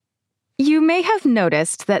may have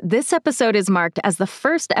noticed that this episode is marked as the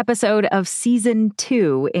first episode of Season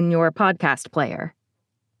 2 in your podcast player.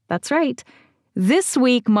 That's right. This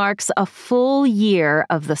week marks a full year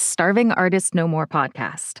of the Starving Artist No More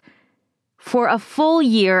podcast. For a full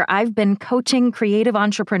year, I've been coaching creative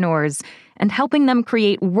entrepreneurs and helping them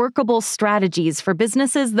create workable strategies for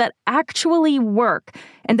businesses that actually work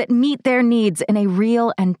and that meet their needs in a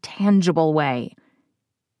real and tangible way.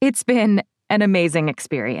 It's been an amazing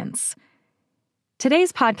experience.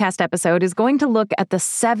 Today's podcast episode is going to look at the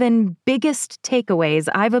 7 biggest takeaways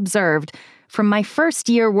I've observed from my first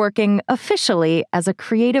year working officially as a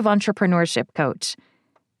creative entrepreneurship coach.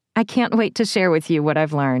 I can't wait to share with you what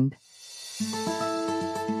I've learned.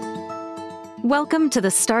 Welcome to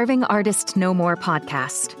the Starving Artist No More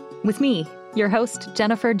podcast with me, your host,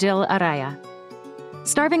 Jennifer Jill Araya.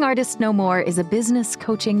 Starving Artist No More is a business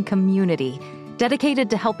coaching community dedicated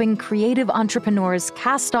to helping creative entrepreneurs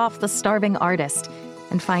cast off the starving artist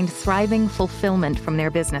and find thriving fulfillment from their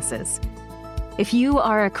businesses. If you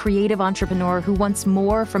are a creative entrepreneur who wants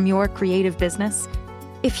more from your creative business,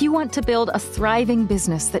 if you want to build a thriving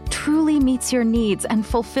business that truly meets your needs and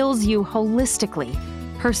fulfills you holistically,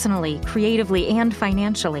 personally, creatively, and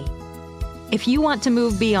financially, if you want to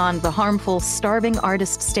move beyond the harmful starving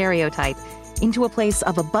artist stereotype into a place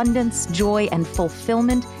of abundance, joy, and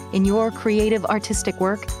fulfillment in your creative artistic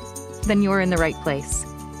work, then you're in the right place.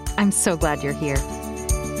 I'm so glad you're here.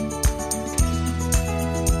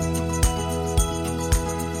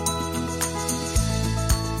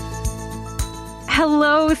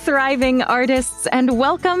 Hello, thriving artists, and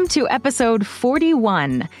welcome to episode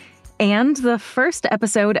 41 and the first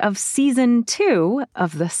episode of Season 2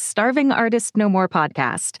 of the Starving Artist No More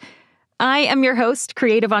podcast. I am your host,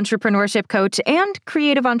 creative entrepreneurship coach, and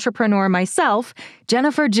creative entrepreneur myself,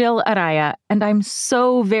 Jennifer Jill Araya, and I'm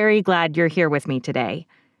so very glad you're here with me today.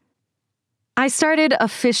 I started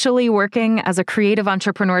officially working as a creative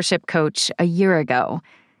entrepreneurship coach a year ago,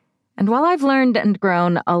 and while I've learned and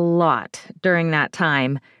grown a lot during that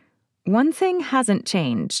time, one thing hasn't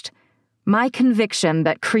changed. My conviction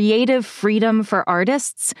that creative freedom for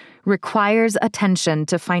artists requires attention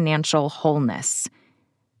to financial wholeness.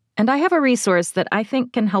 And I have a resource that I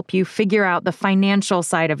think can help you figure out the financial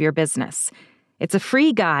side of your business. It's a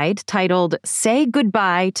free guide titled Say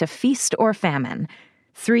Goodbye to Feast or Famine: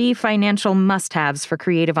 3 Financial Must-Haves for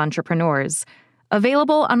Creative Entrepreneurs,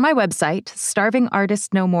 available on my website,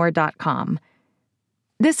 starvingartistnomore.com.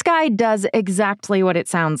 This guide does exactly what it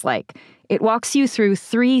sounds like. It walks you through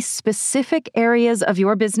 3 specific areas of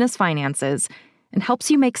your business finances and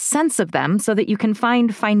helps you make sense of them so that you can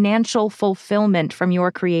find financial fulfillment from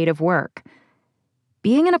your creative work.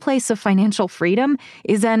 Being in a place of financial freedom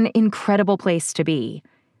is an incredible place to be.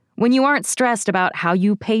 When you aren't stressed about how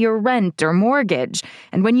you pay your rent or mortgage,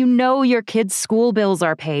 and when you know your kids' school bills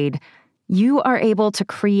are paid, you are able to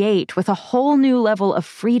create with a whole new level of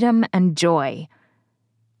freedom and joy.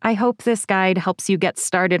 I hope this guide helps you get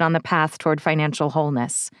started on the path toward financial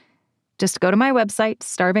wholeness. Just go to my website,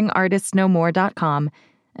 starvingartistnomore.com,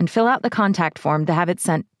 and fill out the contact form to have it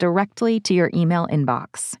sent directly to your email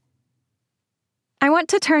inbox. I want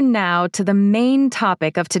to turn now to the main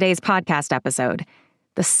topic of today's podcast episode,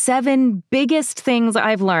 the 7 biggest things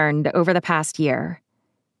I've learned over the past year.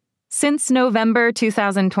 Since November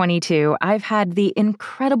 2022, I've had the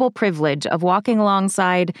incredible privilege of walking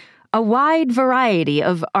alongside a wide variety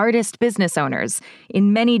of artist business owners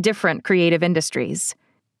in many different creative industries.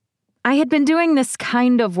 I had been doing this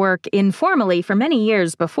kind of work informally for many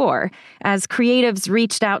years before, as creatives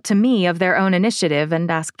reached out to me of their own initiative and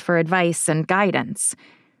asked for advice and guidance.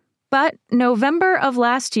 But November of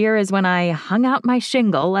last year is when I hung out my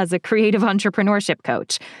shingle as a creative entrepreneurship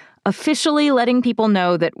coach, officially letting people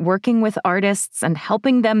know that working with artists and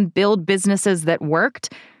helping them build businesses that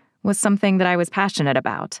worked was something that I was passionate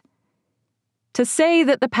about. To say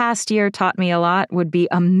that the past year taught me a lot would be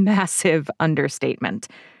a massive understatement.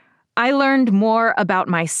 I learned more about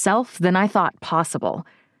myself than I thought possible.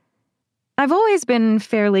 I've always been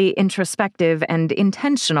fairly introspective and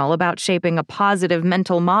intentional about shaping a positive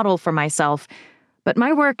mental model for myself, but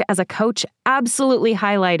my work as a coach absolutely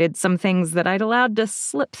highlighted some things that I'd allowed to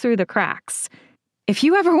slip through the cracks. If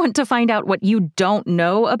you ever want to find out what you don't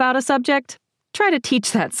know about a subject, try to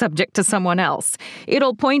teach that subject to someone else.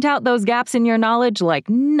 It'll point out those gaps in your knowledge like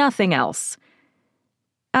nothing else.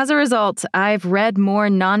 As a result, I've read more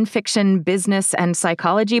nonfiction business and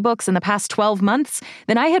psychology books in the past 12 months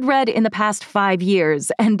than I had read in the past 5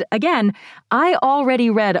 years. And again, I already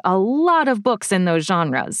read a lot of books in those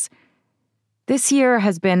genres. This year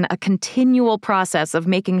has been a continual process of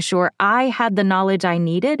making sure I had the knowledge I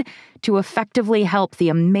needed to effectively help the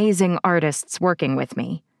amazing artists working with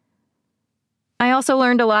me. I also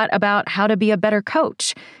learned a lot about how to be a better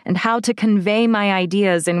coach and how to convey my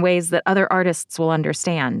ideas in ways that other artists will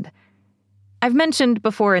understand. I've mentioned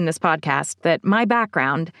before in this podcast that my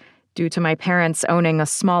background, due to my parents owning a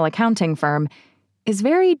small accounting firm, is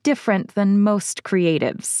very different than most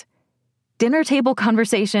creatives. Dinner table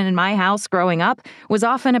conversation in my house growing up was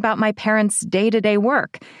often about my parents' day-to-day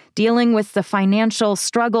work, dealing with the financial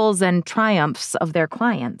struggles and triumphs of their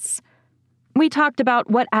clients. We talked about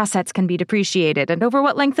what assets can be depreciated and over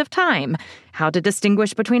what length of time, how to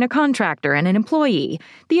distinguish between a contractor and an employee,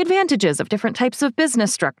 the advantages of different types of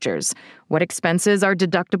business structures, what expenses are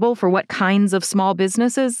deductible for what kinds of small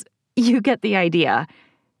businesses. You get the idea.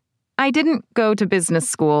 I didn't go to business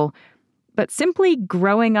school, but simply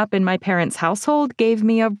growing up in my parents' household gave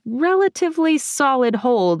me a relatively solid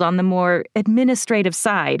hold on the more administrative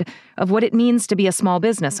side of what it means to be a small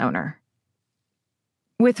business owner.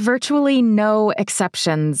 With virtually no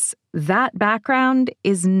exceptions, that background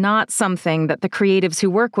is not something that the creatives who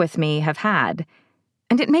work with me have had.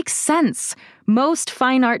 And it makes sense. Most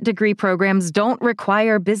fine art degree programs don't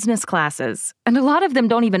require business classes, and a lot of them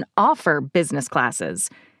don't even offer business classes.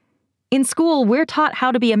 In school, we're taught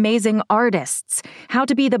how to be amazing artists, how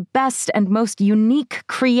to be the best and most unique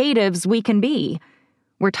creatives we can be.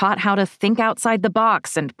 We're taught how to think outside the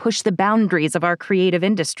box and push the boundaries of our creative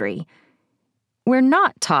industry. We're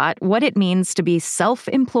not taught what it means to be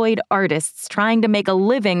self-employed artists trying to make a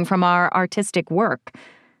living from our artistic work,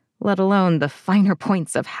 let alone the finer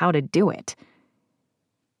points of how to do it.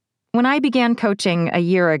 When I began coaching a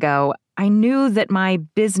year ago, I knew that my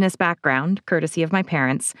business background, courtesy of my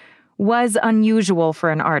parents, was unusual for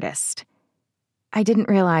an artist. I didn't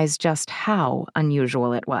realize just how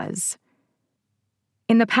unusual it was.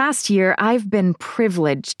 In the past year, I've been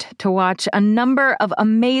privileged to watch a number of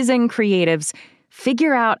amazing creatives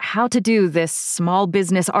figure out how to do this small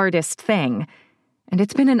business artist thing, and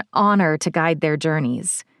it's been an honor to guide their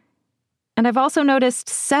journeys. And I've also noticed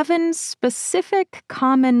 7 specific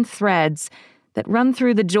common threads that run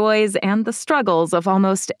through the joys and the struggles of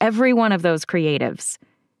almost every one of those creatives.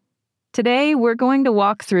 Today, we're going to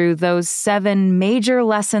walk through those 7 major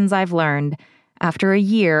lessons I've learned after a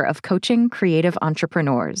year of coaching creative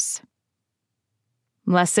entrepreneurs.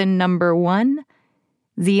 Lesson number 1,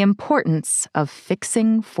 the importance of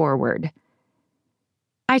fixing forward.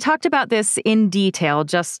 I talked about this in detail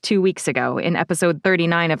just 2 weeks ago in episode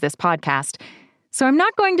 39 of this podcast, so I'm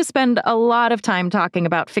not going to spend a lot of time talking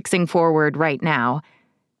about fixing forward right now.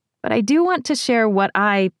 But I do want to share what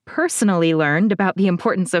I personally learned about the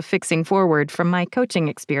importance of fixing forward from my coaching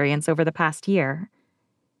experience over the past year.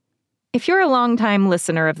 If you're a longtime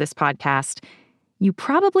listener of this podcast, you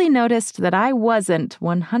probably noticed that I wasn't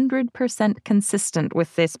 100% consistent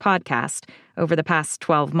with this podcast over the past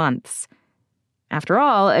 12 months. After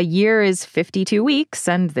all, a year is 52 weeks,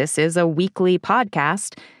 and this is a weekly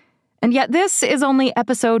podcast. And yet this is only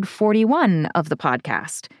episode 41 of the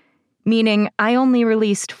podcast, meaning I only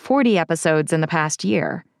released 40 episodes in the past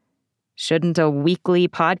year. Shouldn't a weekly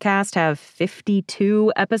podcast have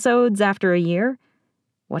 52 episodes after a year?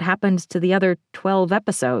 What happened to the other 12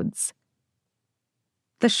 episodes?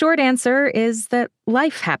 The short answer is that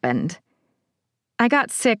life happened. I got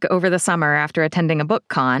sick over the summer after attending a book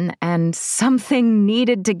con, and something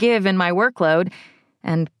needed to give in my workload,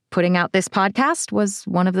 and putting out this podcast was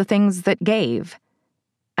one of the things that gave.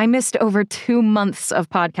 I missed over 2 months of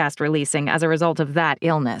podcast releasing as a result of that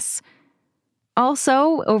illness.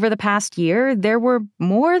 Also, over the past year, there were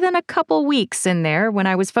more than a couple weeks in there when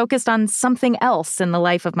I was focused on something else in the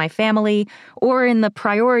life of my family or in the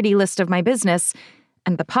priority list of my business,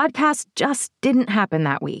 and the podcast just didn't happen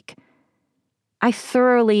that week. I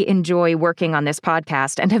thoroughly enjoy working on this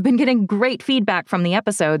podcast and have been getting great feedback from the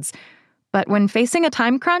episodes, but when facing a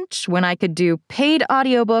time crunch, when I could do paid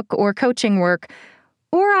audiobook or coaching work,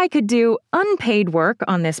 or I could do unpaid work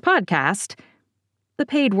on this podcast, the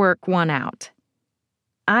paid work won out.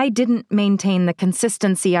 I didn't maintain the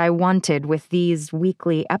consistency I wanted with these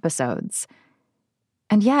weekly episodes.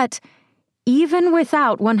 And yet, even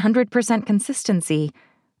without 100% consistency,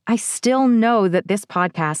 I still know that this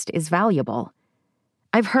podcast is valuable.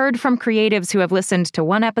 I've heard from creatives who have listened to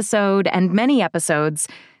one episode and many episodes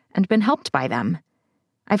and been helped by them.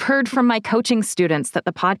 I've heard from my coaching students that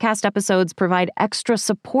the podcast episodes provide extra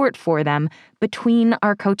support for them between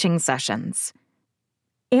our coaching sessions.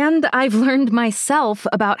 And I've learned myself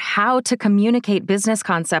about how to communicate business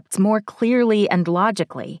concepts more clearly and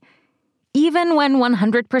logically. Even when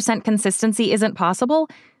 100% consistency isn't possible,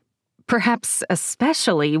 perhaps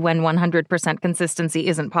especially when 100% consistency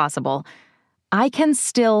isn't possible, I can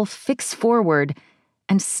still fix forward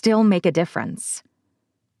and still make a difference.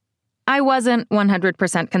 I wasn't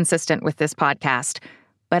 100% consistent with this podcast,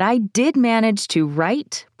 but I did manage to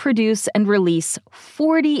write, produce, and release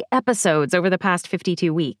 40 episodes over the past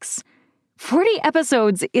 52 weeks. 40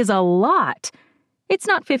 episodes is a lot. It's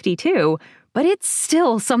not 52, but it's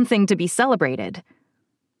still something to be celebrated.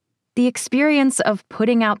 The experience of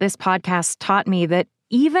putting out this podcast taught me that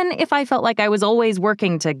even if I felt like I was always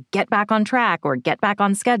working to get back on track or get back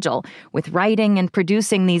on schedule with writing and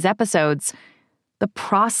producing these episodes, the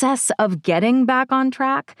process of getting back on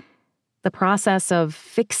track, the process of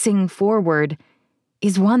fixing forward,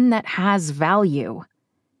 is one that has value.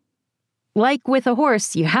 Like with a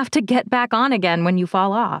horse, you have to get back on again when you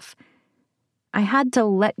fall off. I had to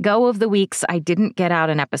let go of the weeks I didn't get out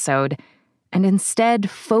an episode and instead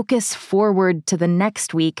focus forward to the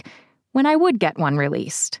next week when I would get one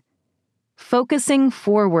released. Focusing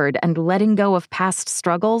forward and letting go of past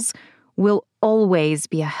struggles will always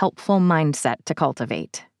be a helpful mindset to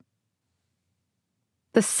cultivate.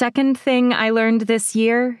 The second thing I learned this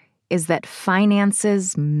year is that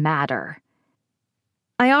finances matter.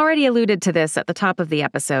 I already alluded to this at the top of the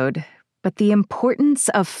episode, but the importance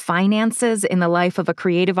of finances in the life of a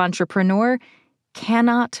creative entrepreneur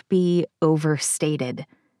cannot be overstated.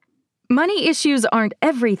 Money issues aren't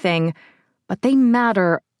everything, but they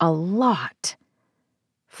matter a lot.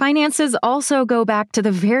 Finances also go back to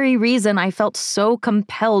the very reason I felt so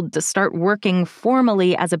compelled to start working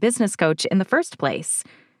formally as a business coach in the first place.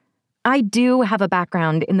 I do have a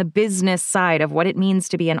background in the business side of what it means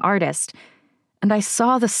to be an artist, and I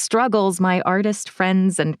saw the struggles my artist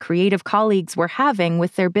friends and creative colleagues were having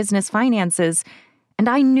with their business finances, and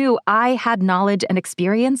I knew I had knowledge and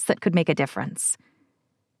experience that could make a difference.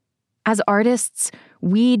 As artists,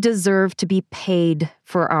 we deserve to be paid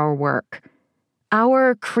for our work.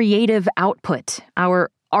 Our creative output, our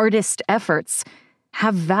artist efforts,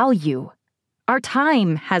 have value. Our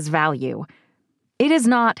time has value. It is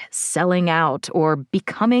not selling out or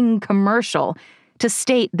becoming commercial to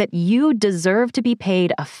state that you deserve to be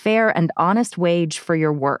paid a fair and honest wage for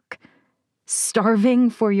your work. Starving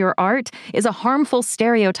for your art is a harmful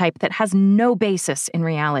stereotype that has no basis in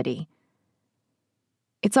reality.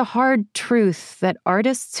 It's a hard truth that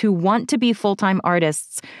artists who want to be full-time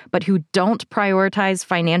artists, but who don't prioritize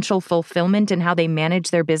financial fulfillment in how they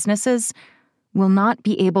manage their businesses, will not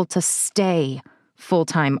be able to stay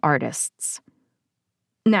full-time artists.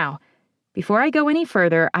 Now, before I go any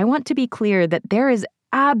further, I want to be clear that there is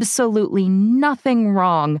absolutely nothing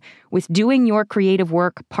wrong with doing your creative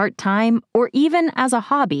work part-time or even as a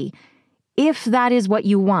hobby, if that is what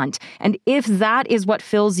you want and if that is what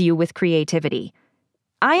fills you with creativity.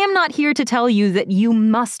 I am not here to tell you that you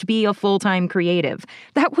must be a full-time creative.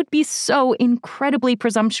 That would be so incredibly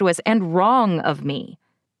presumptuous and wrong of me.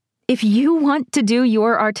 If you want to do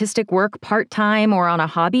your artistic work part-time or on a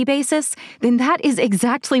hobby basis, then that is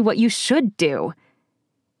exactly what you should do.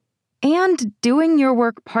 And doing your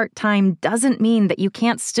work part-time doesn't mean that you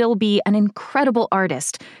can't still be an incredible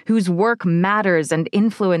artist whose work matters and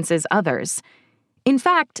influences others. In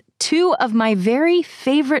fact, two of my very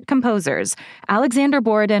favorite composers, Alexander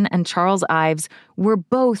Borodin and Charles Ives, were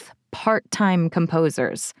both part-time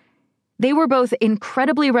composers. They were both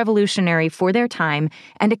incredibly revolutionary for their time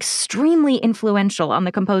and extremely influential on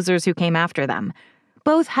the composers who came after them.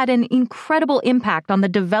 Both had an incredible impact on the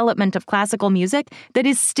development of classical music that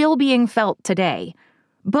is still being felt today.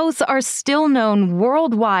 Both are still known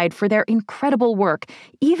worldwide for their incredible work,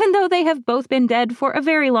 even though they have both been dead for a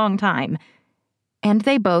very long time. And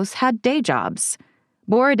they both had day jobs.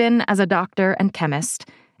 Borodin as a doctor and chemist,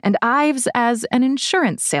 and Ives as an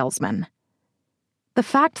insurance salesman. The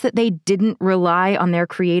fact that they didn't rely on their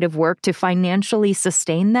creative work to financially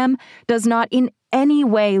sustain them does not in any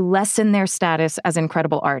way lessen their status as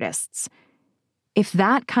incredible artists. If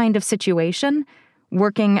that kind of situation,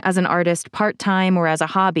 working as an artist part-time or as a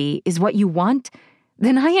hobby, is what you want,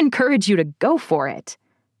 then I encourage you to go for it.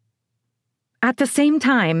 At the same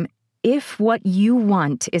time, if what you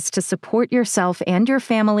want is to support yourself and your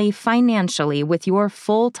family financially with your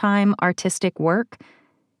full-time artistic work,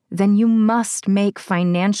 then you must make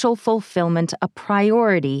financial fulfillment a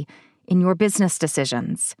priority in your business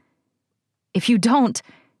decisions. If you don't,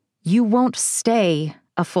 you won't stay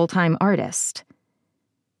a full-time artist.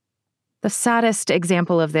 The saddest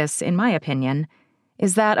example of this, in my opinion,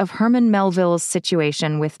 is that of Herman Melville's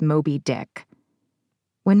situation with Moby Dick.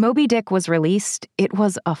 When Moby Dick was released, it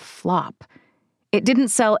was a flop. It didn't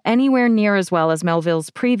sell anywhere near as well as Melville's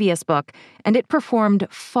previous book, and it performed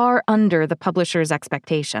far under the publisher's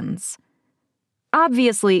expectations.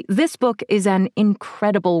 Obviously, this book is an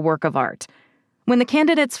incredible work of art. When the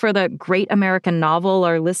candidates for the Great American Novel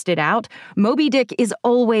are listed out, Moby Dick is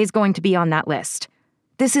always going to be on that list.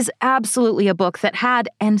 This is absolutely a book that had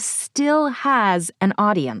and still has an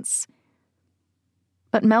audience.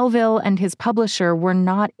 But Melville and his publisher were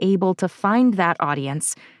not able to find that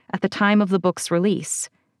audience at the time of the book's release.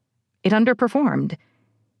 It underperformed.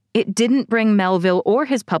 It didn't bring Melville or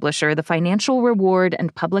his publisher the financial reward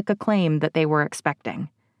and public acclaim that they were expecting.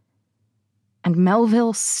 And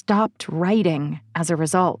Melville stopped writing as a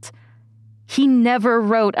result. He never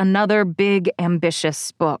wrote another big,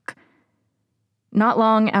 ambitious book. Not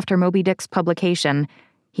long after Moby Dick's publication,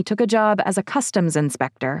 he took a job as a customs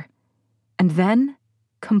inspector, and then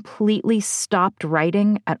completely stopped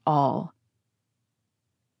writing at all.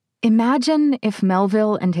 Imagine if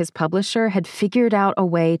Melville and his publisher had figured out a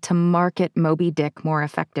way to market Moby Dick more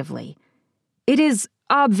effectively. It is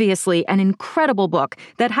obviously an incredible book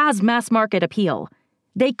that has mass market appeal.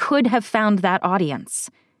 They could have found that audience.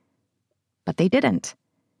 But they didn't.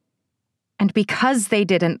 And because they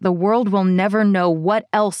didn't, the world will never know what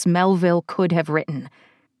else Melville could have written.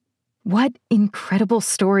 What incredible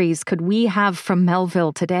stories could we have from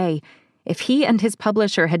Melville today if he and his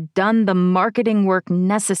publisher had done the marketing work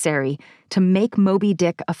necessary to make Moby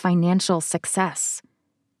Dick a financial success?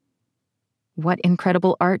 What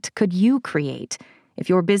incredible art could you create if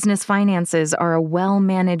your business finances are a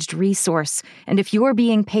well-managed resource and if you're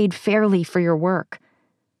being paid fairly for your work?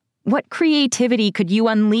 What creativity could you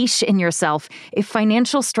unleash in yourself if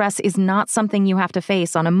financial stress is not something you have to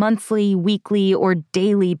face on a monthly, weekly, or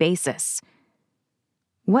daily basis?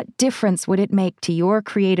 What difference would it make to your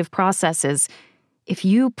creative processes if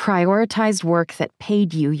you prioritized work that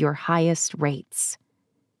paid you your highest rates?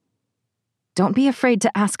 Don't be afraid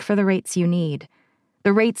to ask for the rates you need,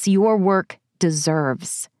 the rates your work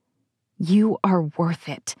deserves. You are worth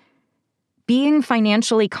it. Being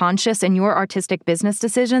financially conscious in your artistic business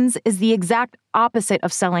decisions is the exact opposite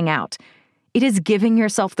of selling out. It is giving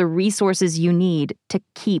yourself the resources you need to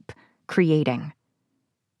keep creating.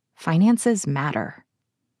 Finances matter.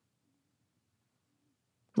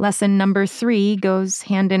 Lesson number 3 goes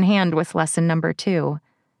hand in hand with lesson number 2.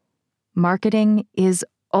 Marketing is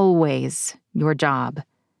always your job.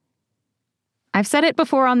 I've said it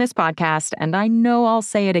before on this podcast, and I know I'll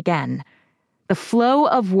say it again. The flow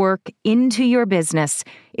of work into your business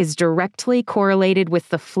is directly correlated with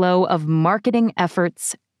the flow of marketing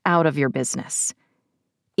efforts out of your business.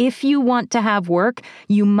 If you want to have work,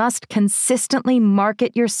 you must consistently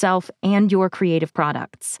market yourself and your creative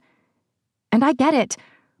products. And I get it.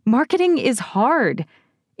 Marketing is hard.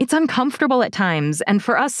 It's uncomfortable at times, and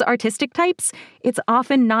for us artistic types, it's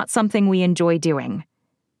often not something we enjoy doing.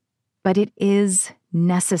 But it is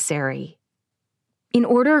necessary. In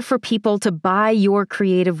order for people to buy your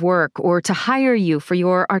creative work or to hire you for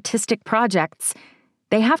your artistic projects,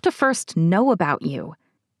 they have to first know about you.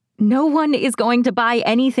 No one is going to buy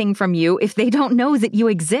anything from you if they don't know that you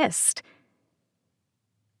exist.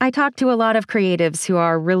 I talk to a lot of creatives who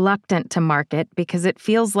are reluctant to market because it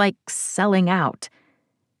feels like selling out.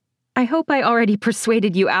 I hope I already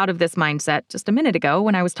persuaded you out of this mindset just a minute ago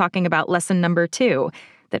when I was talking about lesson number 2,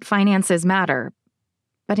 that finances matter.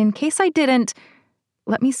 But in case I didn't,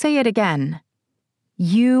 let me say it again.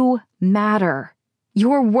 You matter.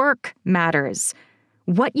 Your work matters.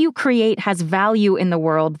 What you create has value in the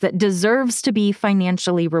world that deserves to be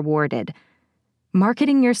financially rewarded.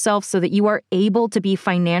 Marketing yourself so that you are able to be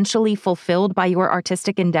financially fulfilled by your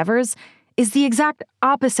artistic endeavors is the exact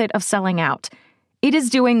opposite of selling out. It is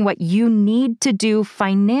doing what you need to do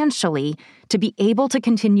financially to be able to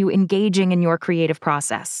continue engaging in your creative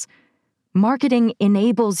process. Marketing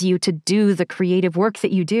enables you to do the creative work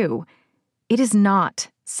that you do. It is not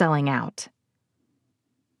selling out.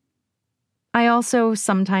 I also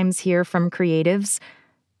sometimes hear from creatives,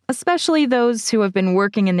 especially those who have been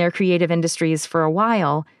working in their creative industries for a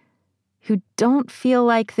while, who don't feel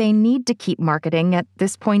like they need to keep marketing at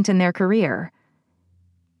this point in their career.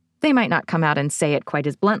 They might not come out and say it quite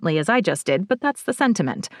as bluntly as I just did, but that's the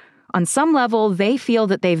sentiment. On some level, they feel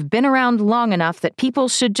that they've been around long enough that people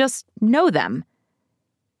should just know them.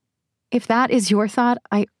 If that is your thought,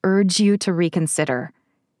 I urge you to reconsider.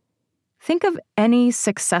 Think of any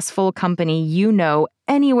successful company you know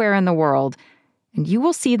anywhere in the world, and you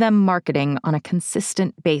will see them marketing on a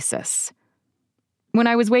consistent basis. When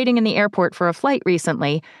I was waiting in the airport for a flight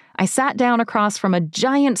recently, I sat down across from a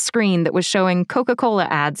giant screen that was showing Coca-Cola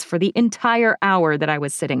ads for the entire hour that I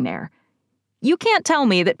was sitting there. You can't tell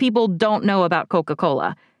me that people don't know about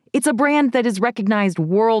Coca-Cola. It's a brand that is recognized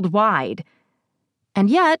worldwide. And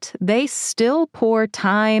yet, they still pour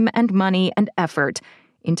time and money and effort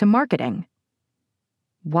into marketing.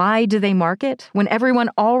 Why do they market when everyone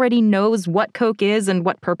already knows what Coke is and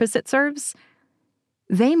what purpose it serves?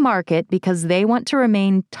 They market because they want to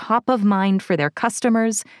remain top of mind for their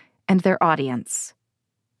customers and their audience.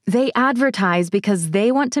 They advertise because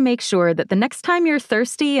they want to make sure that the next time you're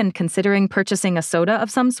thirsty and considering purchasing a soda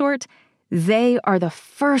of some sort, they are the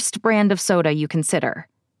first brand of soda you consider.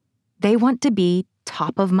 They want to be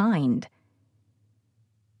top of mind.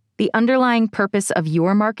 The underlying purpose of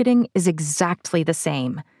your marketing is exactly the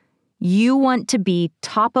same. You want to be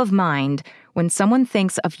top of mind when someone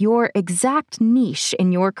thinks of your exact niche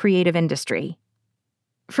in your creative industry.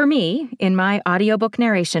 For me, in my audiobook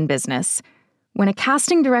narration business, when a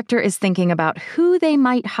casting director is thinking about who they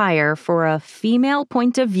might hire for a female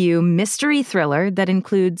point of view mystery thriller that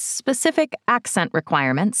includes specific accent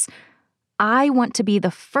requirements, I want to be the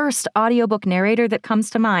first audiobook narrator that comes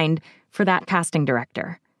to mind for that casting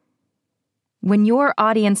director. When your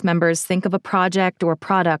audience members think of a project or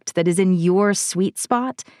product that is in your sweet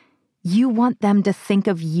spot, you want them to think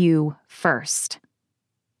of you first.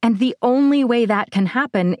 And the only way that can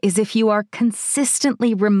happen is if you are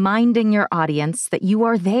consistently reminding your audience that you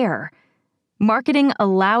are there. Marketing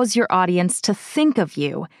allows your audience to think of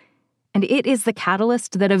you, and it is the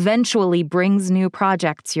catalyst that eventually brings new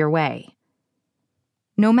projects your way.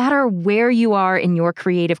 No matter where you are in your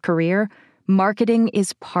creative career, marketing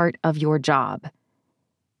is part of your job.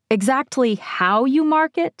 Exactly how you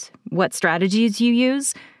market, what strategies you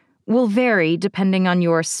use, will vary depending on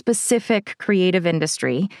your specific creative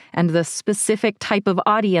industry and the specific type of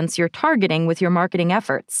audience you're targeting with your marketing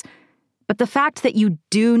efforts. But the fact that you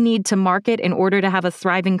do need to market in order to have a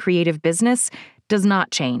thriving creative business does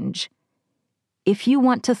not change. If you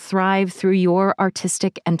want to thrive through your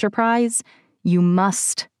artistic enterprise, you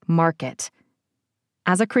must market.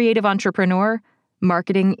 As a creative entrepreneur,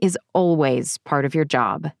 marketing is always part of your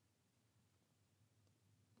job.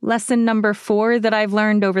 Lesson number 4 that I've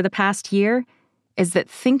learned over the past year is that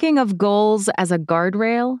thinking of goals as a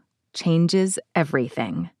guardrail changes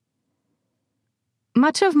everything.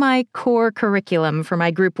 Much of my core curriculum for my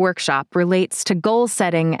group workshop relates to goal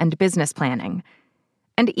setting and business planning.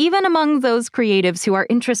 And even among those creatives who are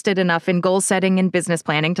interested enough in goal setting and business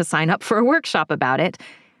planning to sign up for a workshop about it,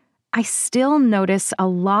 I still notice a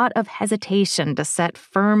lot of hesitation to set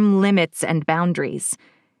firm limits and boundaries.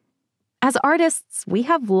 As artists, we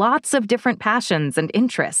have lots of different passions and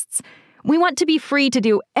interests. We want to be free to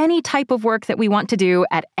do any type of work that we want to do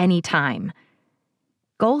at any time.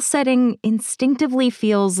 Goal setting instinctively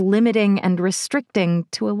feels limiting and restricting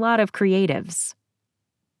to a lot of creatives.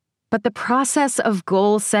 But the process of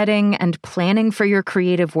goal setting and planning for your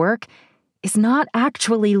creative work is not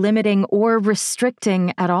actually limiting or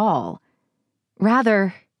restricting at all.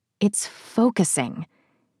 Rather, it's focusing.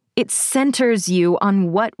 It centers you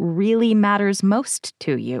on what really matters most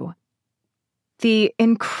to you. The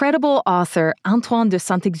incredible author Antoine de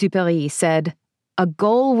Saint-Exupéry said, "A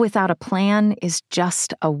goal without a plan is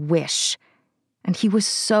just a wish." And he was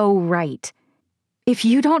so right. If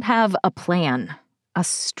you don't have a plan, a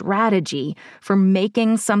strategy for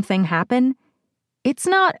making something happen, it's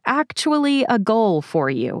not actually a goal for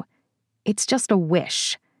you. It's just a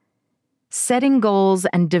wish. Setting goals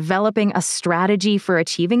and developing a strategy for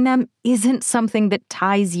achieving them isn't something that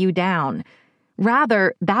ties you down.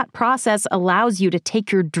 Rather, that process allows you to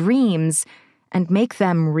take your dreams and make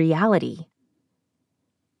them reality.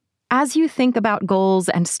 As you think about goals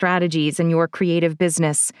and strategies in your creative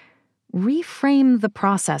business, reframe the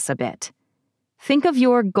process a bit. Think of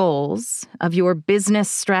your goals, of your business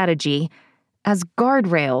strategy, as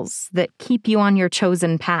guardrails that keep you on your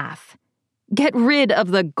chosen path. Get rid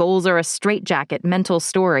of the goals are a straitjacket mental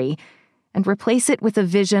story and replace it with a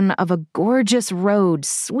vision of a gorgeous road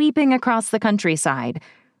sweeping across the countryside,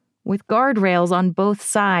 with guardrails on both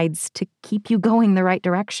sides to keep you going the right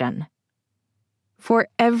direction. For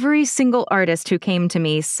every single artist who came to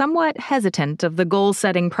me somewhat hesitant of the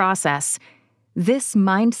goal-setting process, this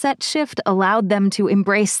mindset shift allowed them to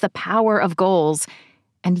embrace the power of goals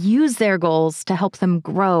and use their goals to help them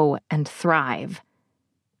grow and thrive.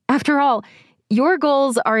 After all, your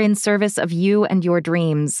goals are in service of you and your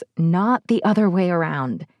dreams, not the other way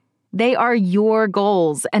around. They are your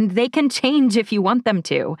goals, and they can change if you want them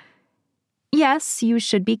to. Yes, you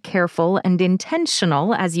should be careful and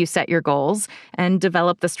intentional as you set your goals and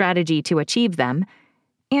develop the strategy to achieve them,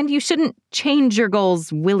 and you shouldn't change your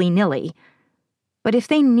goals willy-nilly. But if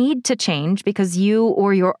they need to change because you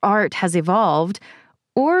or your art has evolved,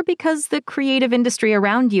 or because the creative industry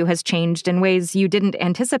around you has changed in ways you didn't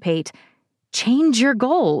anticipate, change your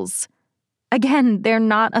goals. Again, they're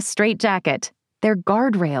not a straitjacket. They're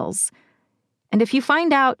guardrails. And if you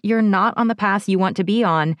find out you're not on the path you want to be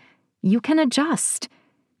on, you can adjust.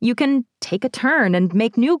 You can take a turn and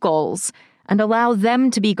make new goals and allow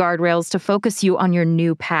them to be guardrails to focus you on your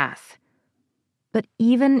new path. But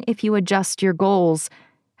even if you adjust your goals,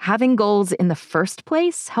 having goals in the first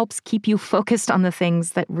place helps keep you focused on the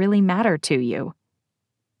things that really matter to you.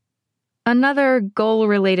 Another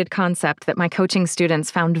goal-related concept that my coaching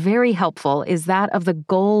students found very helpful is that of the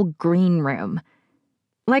goal green room.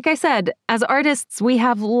 Like I said, as artists, we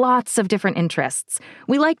have lots of different interests.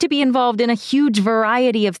 We like to be involved in a huge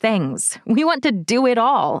variety of things. We want to do it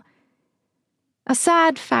all. A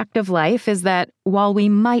sad fact of life is that while we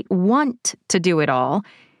might want to do it all,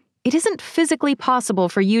 it isn't physically possible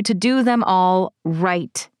for you to do them all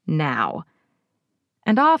right now.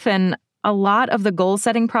 And often, a lot of the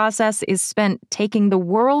goal-setting process is spent taking the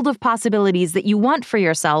world of possibilities that you want for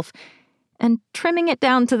yourself and trimming it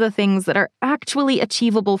down to the things that are actually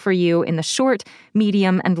achievable for you in the short,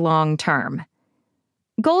 medium, and long term.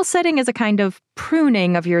 Goal setting is a kind of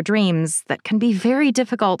pruning of your dreams that can be very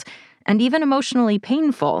difficult and even emotionally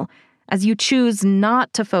painful as you choose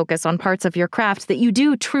not to focus on parts of your craft that you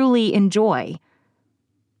do truly enjoy.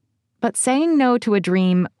 But saying no to a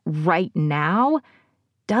dream right now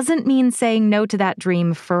doesn't mean saying no to that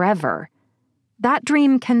dream forever. That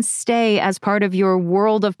dream can stay as part of your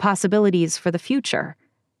world of possibilities for the future.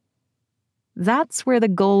 That's where the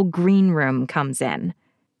Goal Green Room comes in.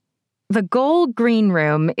 The Goal Green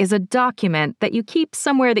Room is a document that you keep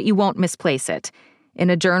somewhere that you won't misplace it. In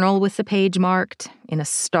a journal with the page marked, in a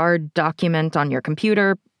starred document on your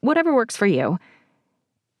computer, whatever works for you.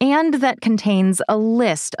 And that contains a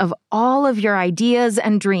list of all of your ideas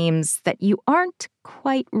and dreams that you aren't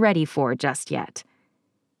quite ready for just yet.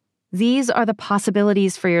 These are the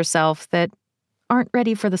possibilities for yourself that aren't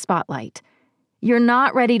ready for the spotlight. You're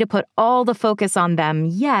not ready to put all the focus on them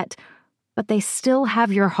yet, but they still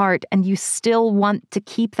have your heart and you still want to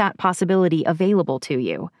keep that possibility available to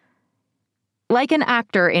you. Like an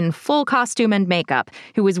actor in full costume and makeup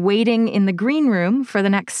who is waiting in the green room for the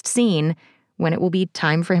next scene, when it will be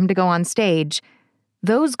time for him to go on stage,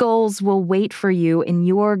 those goals will wait for you in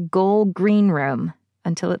your goal green room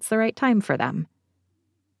until it's the right time for them.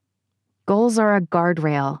 Goals are a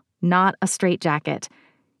guardrail, not a straitjacket.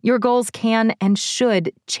 Your goals can and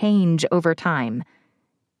should change over time.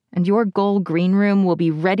 And your goal green room will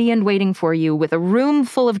be ready and waiting for you with a room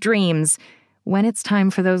full of dreams when it's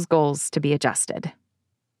time for those goals to be adjusted.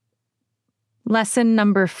 Lesson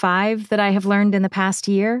number 5 that I have learned in the past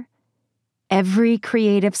year: every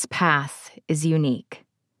creative's path is unique.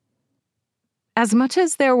 As much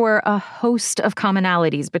as there were a host of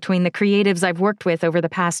commonalities between the creatives I've worked with over the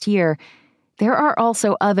past year, there are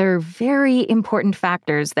also other very important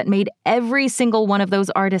factors that made every single one of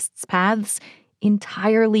those artists' paths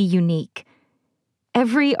entirely unique.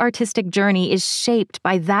 Every artistic journey is shaped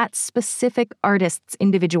by that specific artist's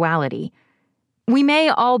individuality. We may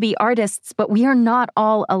all be artists, but we are not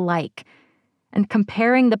all alike. And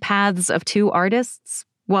comparing the paths of two artists,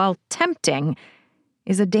 while tempting,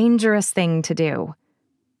 is a dangerous thing to do.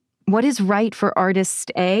 What is right for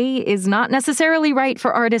artist A is not necessarily right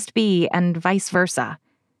for artist B, and vice versa.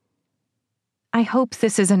 I hope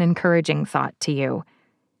this is an encouraging thought to you.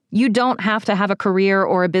 You don't have to have a career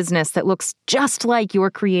or a business that looks just like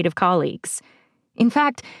your creative colleagues. In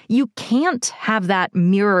fact, you can't have that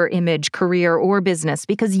mirror image career or business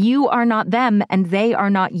because you are not them and they are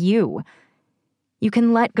not you. You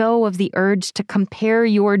can let go of the urge to compare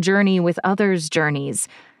your journey with others' journeys,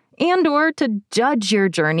 and or to judge your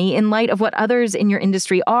journey in light of what others in your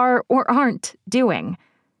industry are or aren't doing.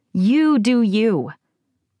 You do you.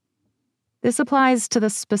 This applies to the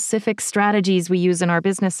specific strategies we use in our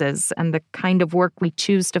businesses and the kind of work we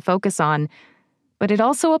choose to focus on, but it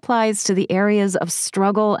also applies to the areas of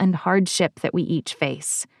struggle and hardship that we each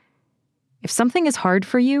face. If something is hard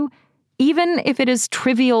for you, even if it is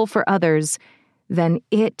trivial for others, then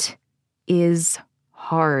it is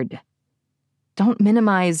hard. Don't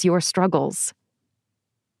minimize your struggles.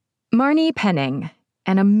 Marnie Penning,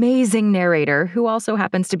 an amazing narrator who also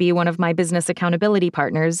happens to be one of my business accountability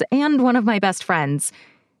partners and one of my best friends,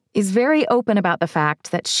 is very open about the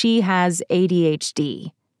fact that she has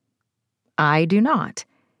ADHD. I do not.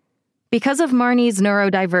 Because of Marnie's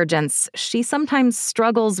neurodivergence, she sometimes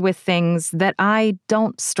struggles with things that I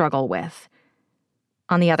don't struggle with.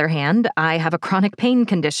 On the other hand, I have a chronic pain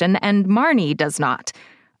condition and Marnie does not.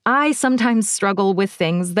 I sometimes struggle with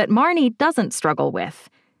things that Marnie doesn't struggle with.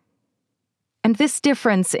 And this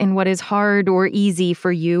difference in what is hard or easy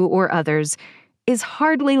for you or others is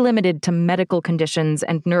hardly limited to medical conditions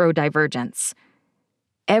and neurodivergence.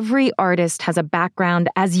 Every artist has a background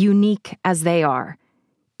as unique as they are.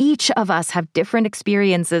 Each of us have different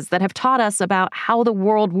experiences that have taught us about how the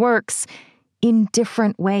world works in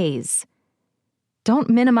different ways. Don't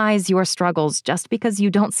minimize your struggles just because you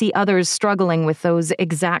don't see others struggling with those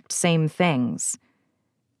exact same things.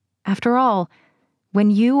 After all,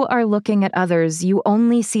 when you are looking at others, you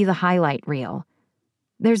only see the highlight reel.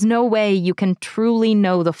 There's no way you can truly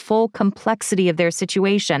know the full complexity of their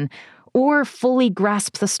situation or fully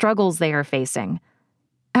grasp the struggles they are facing.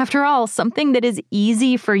 After all, something that is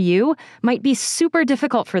easy for you might be super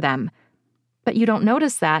difficult for them. But you don't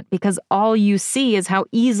notice that because all you see is how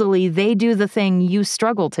easily they do the thing you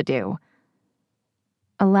struggle to do.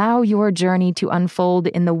 Allow your journey to unfold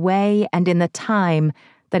in the way and in the time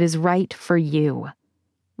that is right for you.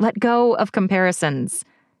 Let go of comparisons.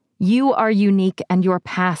 You are unique and your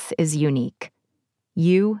path is unique.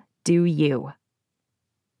 You do you.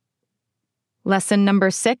 Lesson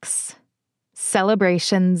number 6,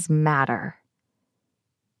 celebrations matter.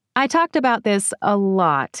 I talked about this a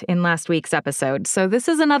lot in last week's episode, so this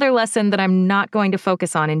is another lesson that I'm not going to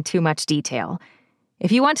focus on in too much detail.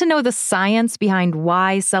 If you want to know the science behind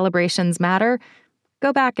why celebrations matter,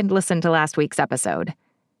 go back and listen to last week's episode.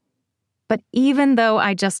 But even though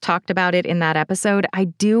I just talked about it in that episode, I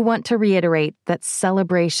do want to reiterate that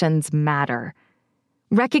celebrations matter.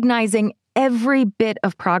 Recognizing every bit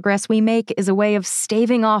of progress we make is a way of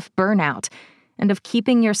staving off burnout and of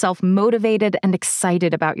keeping yourself motivated and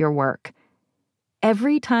excited about your work.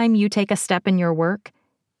 Every time you take a step in your work,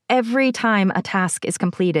 every time a task is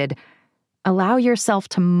completed, allow yourself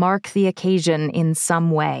to mark the occasion in some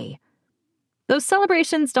way. Those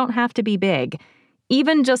celebrations don't have to be big.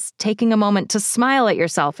 Even just taking a moment to smile at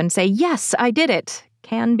yourself and say, "Yes, I did it,"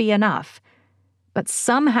 can be enough. But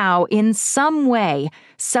somehow, in some way,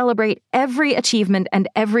 celebrate every achievement and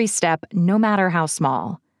every step, no matter how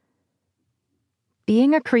small.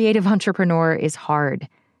 Being a creative entrepreneur is hard.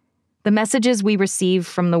 The messages we receive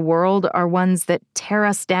from the world are ones that tear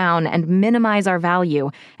us down and minimize our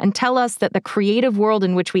value and tell us that the creative world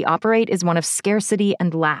in which we operate is one of scarcity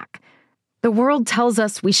and lack. The world tells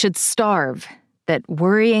us we should starve, that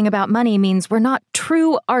worrying about money means we're not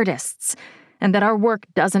true artists, and that our work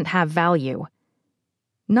doesn't have value.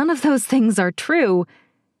 None of those things are true,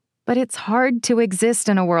 but it's hard to exist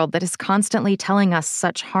in a world that is constantly telling us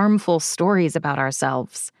such harmful stories about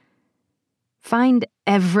ourselves. Find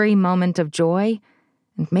every moment of joy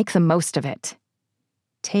and make the most of it.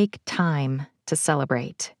 Take time to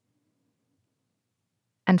celebrate.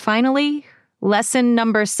 And finally, lesson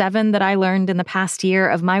number 7 that I learned in the past year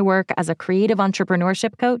of my work as a creative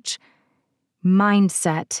entrepreneurship coach: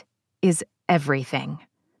 mindset is everything.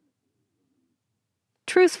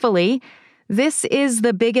 Truthfully, this is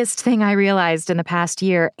the biggest thing I realized in the past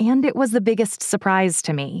year, and it was the biggest surprise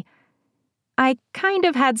to me. I kind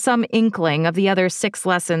of had some inkling of the other 6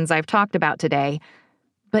 lessons I've talked about today,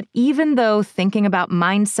 but even though thinking about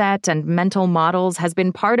mindset and mental models has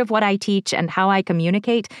been part of what I teach and how I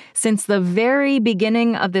communicate since the very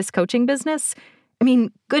beginning of this coaching business,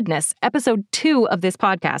 goodness, episode 2 of this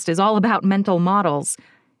podcast is all about mental models.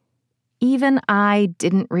 Even I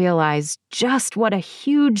didn't realize just what a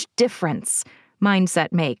huge difference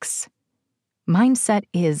mindset makes. Mindset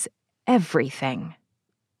is everything.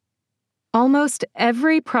 Almost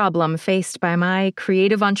every problem faced by my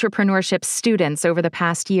creative entrepreneurship students over the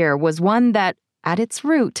past year was one that, at its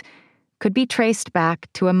root, could be traced back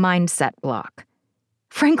to a mindset block.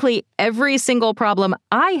 Frankly, every single problem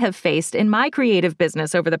I have faced in my creative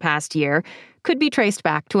business over the past year could be traced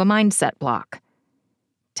back to a mindset block.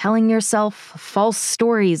 Telling yourself false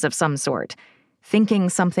stories of some sort, thinking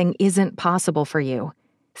something isn't possible for you,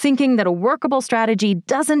 thinking that a workable strategy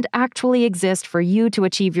doesn't actually exist for you to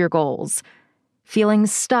achieve your goals, feeling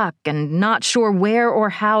stuck and not sure where or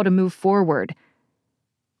how to move forward.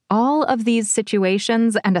 All of these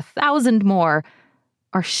situations and 1,000 more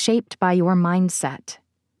are shaped by your mindset.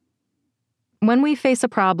 When we face a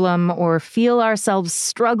problem or feel ourselves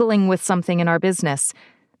struggling with something in our business,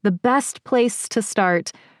 the best place to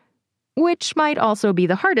start, which might also be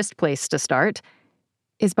the hardest place to start,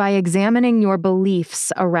 is by examining your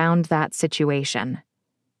beliefs around that situation.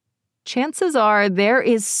 Chances are there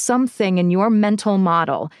is something in your mental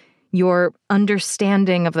model, your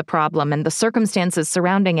understanding of the problem and the circumstances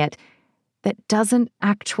surrounding it, that doesn't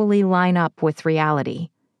actually line up with reality.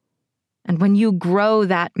 And when you grow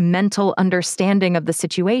that mental understanding of the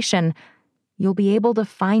situation, you'll be able to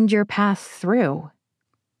find your path through.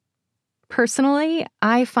 Personally,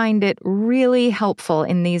 I find it really helpful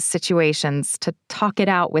in these situations to talk it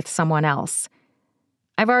out with someone else.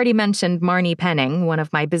 I've already mentioned Marnie Penning, one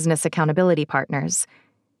of my business accountability partners.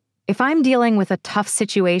 If I'm dealing with a tough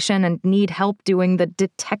situation and need help doing the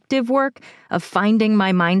detective work of finding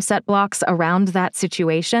my mindset blocks around that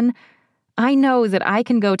situation, I know that I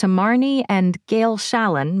can go to Marnie and Gail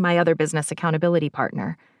Shallon, my other business accountability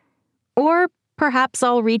partner. Or perhaps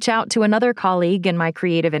I'll reach out to another colleague in my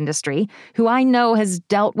creative industry who I know has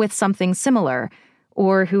dealt with something similar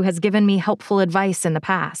or who has given me helpful advice in the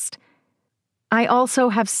past. I also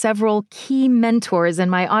have several key mentors in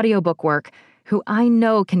my audiobook work who I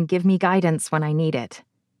know can give me guidance when I need it.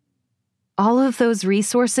 All of those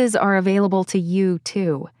resources are available to you,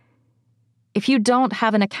 too. If you don't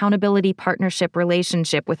have an accountability partnership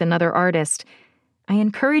relationship with another artist, I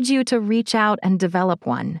encourage you to reach out and develop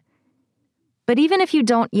one. But even if you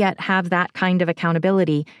don't yet have that kind of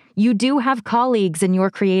accountability, you do have colleagues in your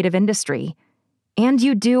creative industry, and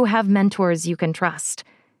you do have mentors you can trust.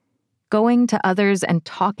 Going to others and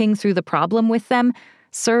talking through the problem with them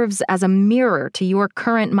serves as a mirror to your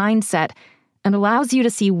current mindset and allows you to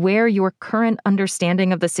see where your current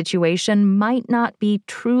understanding of the situation might not be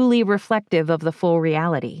truly reflective of the full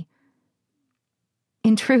reality.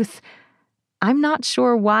 In truth, I'm not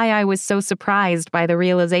sure why I was so surprised by the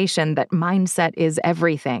realization that mindset is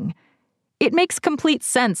everything. It makes complete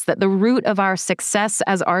sense that the root of our success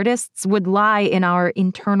as artists would lie in our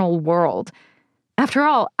internal world. After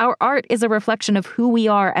all, our art is a reflection of who we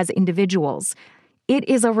are as individuals. It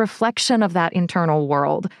is a reflection of that internal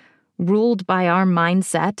world, ruled by our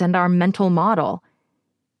mindset and our mental model.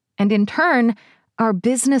 And in turn, our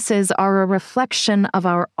businesses are a reflection of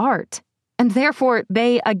our art, and therefore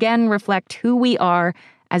they again reflect who we are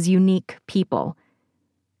as unique people.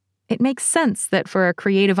 It makes sense that for a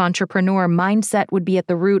creative entrepreneur, mindset would be at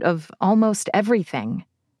the root of almost everything.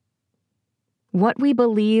 What we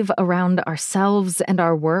believe around ourselves and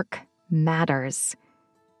our work matters.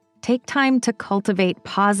 Take time to cultivate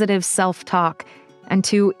positive self-talk and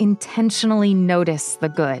to intentionally notice the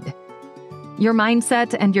good. Your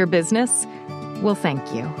mindset and your business will thank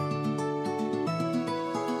you.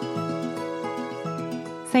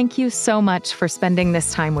 Thank you so much for spending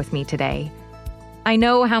this time with me today. I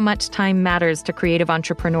know how much time matters to creative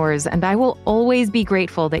entrepreneurs, and I will always be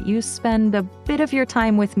grateful that you spend a bit of your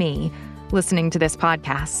time with me listening to this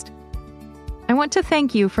podcast. I want to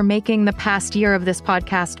thank you for making the past year of this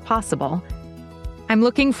podcast possible. I'm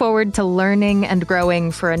looking forward to learning and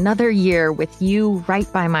growing for another year with you right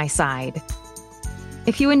by my side.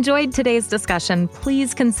 If you enjoyed today's discussion,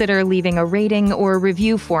 please consider leaving a rating or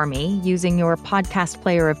review for me using your podcast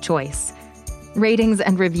player of choice. Ratings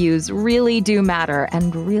and reviews really do matter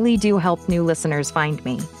and really do help new listeners find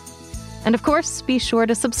me. And of course, be sure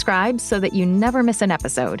to subscribe so that you never miss an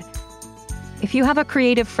episode. If you have a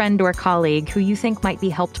creative friend or colleague who you think might be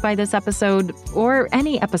helped by this episode or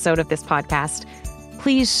any episode of this podcast,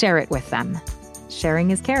 please share it with them.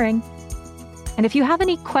 Sharing is caring. And if you have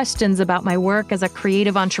any questions about my work as a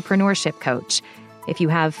creative entrepreneurship coach, if you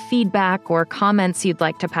have feedback or comments you'd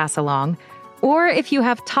like to pass along, or if you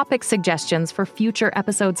have topic suggestions for future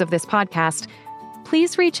episodes of this podcast,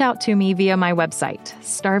 please reach out to me via my website,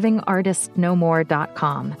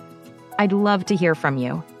 starvingartistnomore.com. I'd love to hear from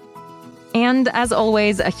you. And as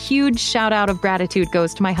always, a huge shout out of gratitude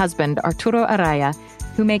goes to my husband, Arturo Araya,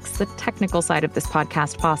 who makes the technical side of this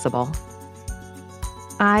podcast possible.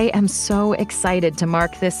 I am so excited to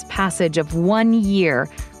mark this passage of 1 year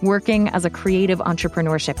working as a creative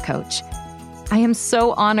entrepreneurship coach. I am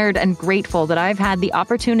so honored and grateful that I've had the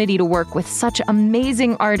opportunity to work with such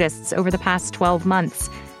amazing artists over the past 12 months,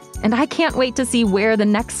 and I can't wait to see where the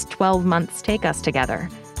next 12 months take us together.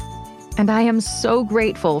 And I am so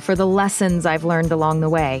grateful for the lessons I've learned along the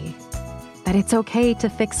way. That it's okay to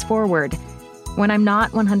fix forward. When I'm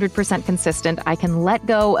not 100% consistent, I can let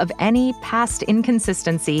go of any past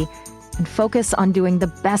inconsistency and focus on doing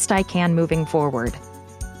the best I can moving forward.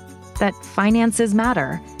 That finances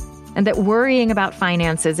matter, and that worrying about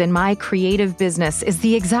finances in my creative business is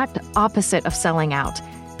the exact opposite of selling out.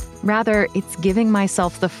 Rather, it's giving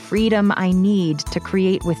myself the freedom I need to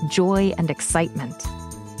create with joy and excitement.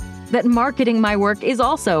 That marketing my work is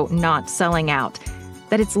also not selling out.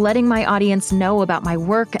 That it's letting my audience know about my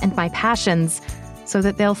work and my passions so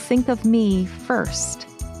that they'll think of me first.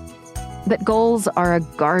 That goals are a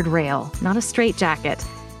guardrail, not a straitjacket.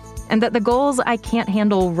 And that the goals I can't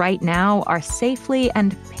handle right now are safely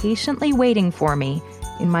and patiently waiting for me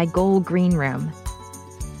in my goal green room.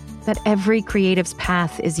 That every creative's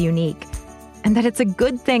path is unique, and that it's a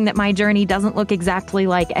good thing that my journey doesn't look exactly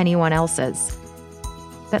like anyone else's.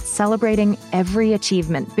 That celebrating every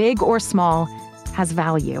achievement, big or small, has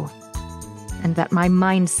value. And that my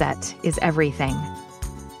mindset is everything.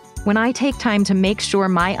 When I take time to make sure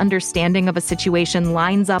my understanding of a situation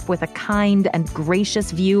lines up with a kind and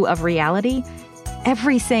gracious view of reality,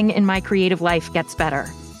 everything in my creative life gets better.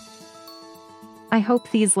 I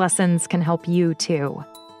hope these lessons can help you too.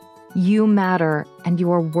 You matter, and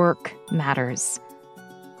your work matters.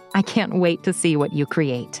 I can't wait to see what you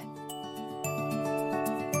create.